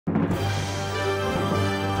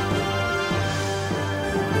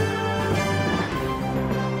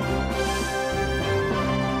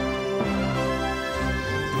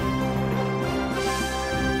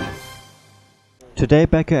Today,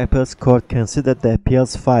 Baku Appeals Court considered the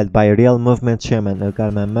appeals filed by Real Movement Chairman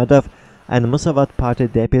Ilgar Mammadov and Musavat Party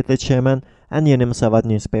Deputy Chairman and Yeni Musavat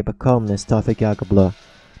newspaper columnist Tofig Yagublu.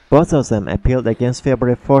 Both of them appealed against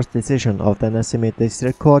February 4th decision of the Nasimi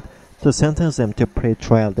District Court to sentence them to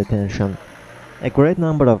pretrial detention. A great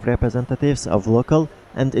number of representatives of local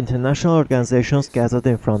and international organizations gathered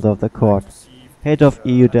in front of the court. Head of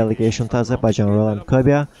EU Delegation to Azerbaijan Roland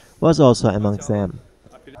Kobia was also among them.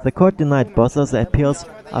 The court denied both of the appeals,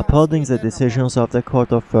 upholding the decisions of the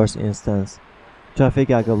court of first instance. Tofig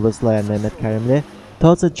Yagublu's lawyer Nemat Karimli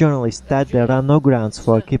told the journalist that there are no grounds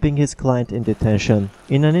for keeping his client in detention.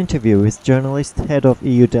 In an interview with journalist, head of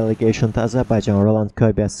EU Delegation to Azerbaijan Roland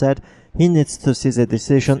Kobia said he needs to see the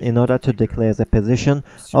decision in order to declare the position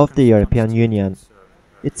of the European Union.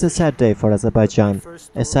 "It's a sad day for Azerbaijan,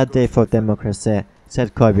 a sad day for democracy,"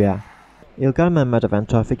 said Kobia. Ilgar Mammadov and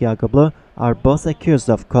Tofig Yagublu are both accused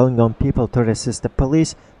of calling on people to resist the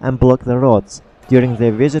police and block the roads during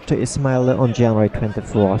their visit to Ismaili on January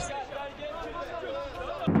 24th.